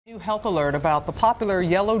New health alert about the popular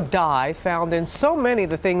yellow dye found in so many of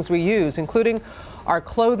the things we use, including our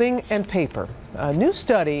clothing and paper. A new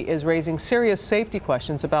study is raising serious safety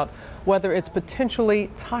questions about whether it's potentially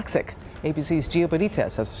toxic. ABC's Gio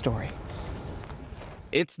Benitez has a story.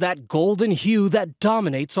 It's that golden hue that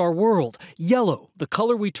dominates our world. Yellow, the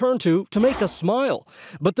color we turn to make us smile.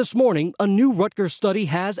 But this morning, a new Rutgers study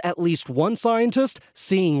has at least one scientist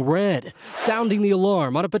seeing red, sounding the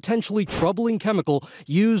alarm on a potentially troubling chemical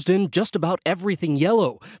used in just about everything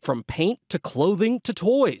yellow, from paint to clothing to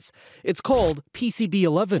toys. It's called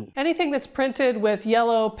PCB11. Anything that's printed with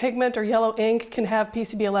yellow pigment or yellow ink can have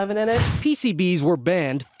PCB11 in it. PCBs were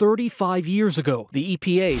banned 35 years ago. The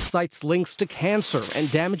EPA cites links to cancer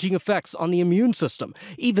and damaging effects on the immune system,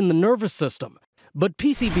 even the nervous system. But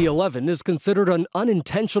PCB11 is considered an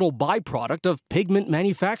unintentional byproduct of pigment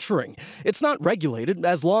manufacturing. It's not regulated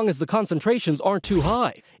as long as the concentrations aren't too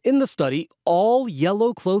high. In the study, all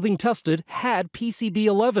yellow clothing tested had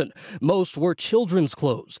PCB11. Most were children's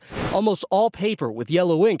clothes. Almost all paper with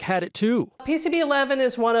yellow ink had it too. PCB11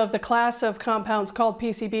 is one of the class of compounds called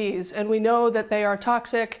PCBs, and we know that they are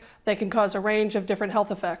toxic. They can cause a range of different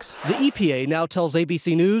health effects. The EPA now tells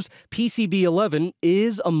ABC News PCB11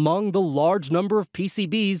 is among the large number of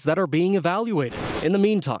PCBs that are being evaluated. In the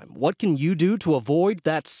meantime, what can you do to avoid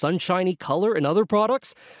that sunshiny color in other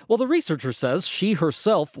products? Well, the researcher says she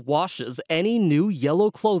herself washes any new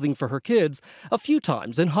yellow clothing for her kids a few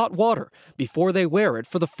times in hot water before they wear it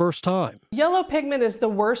for the first time. Yellow pigment is the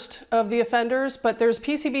worst of the offenders, but there's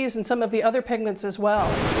PCBs in some of the other pigments as well.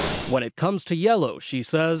 When it comes to yellow, she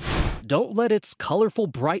says, don't let its colorful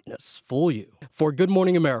brightness fool you. For Good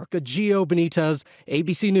Morning America, Gio Benitez,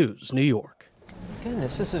 ABC News, New York.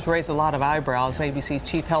 Goodness, this has raised a lot of eyebrows. ABC's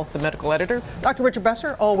chief health and medical editor, Dr. Richard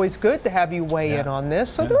Besser, always good to have you weigh in on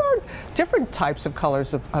this. So there are different types of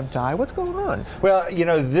colors of dye. What's going on? Well, you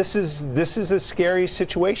know, this is a scary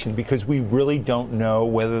situation because we really don't know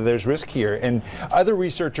whether there's risk here. And other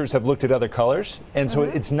researchers have looked at other colors, and so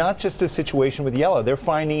it's not just a situation with yellow. They're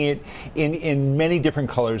finding it in many different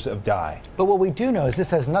colors of dye. But what we do know is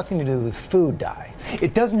this has nothing to do with food dye.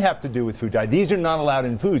 It doesn't have to do with food dye. These are not allowed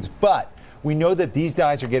in foods, but we know that these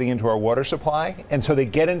dyes are getting into our water supply, and so they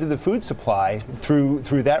get into the food supply through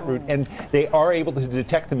that route, and they are able to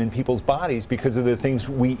detect them in people's bodies because of the things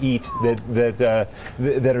we eat that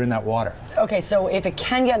are in that water. Okay, so if it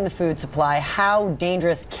can get in the food supply, how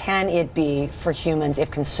dangerous can it be for humans if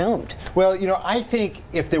consumed? Well, you know, I think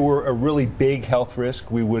if there were a really big health risk,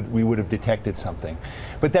 we would have detected something.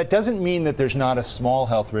 But that doesn't mean that there's not a small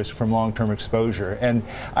health risk from long-term exposure. And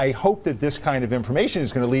I hope that this kind of information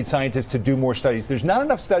is going to lead scientists to do more studies. There's not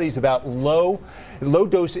enough studies about low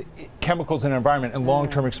dose chemicals in our environment and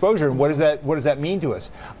long-term exposure. And what does that mean to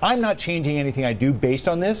us? I'm not changing anything I do based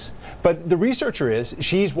on this, but the researcher is.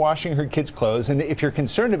 She's washing her kids' clothes, and if you're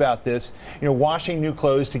concerned about this, you know, washing new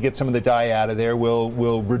clothes to get some of the dye out of there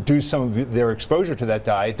will reduce some of their exposure to that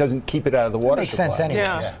dye. It doesn't keep it out of the water supply. Makes sense anyway.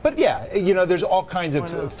 Yeah. But yeah, you know, there's all kinds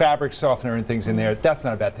of fabric softener and things in there. That's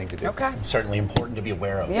not a bad thing to do. Okay. It's certainly important to be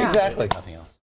aware of. Yeah. Exactly. Nothing else.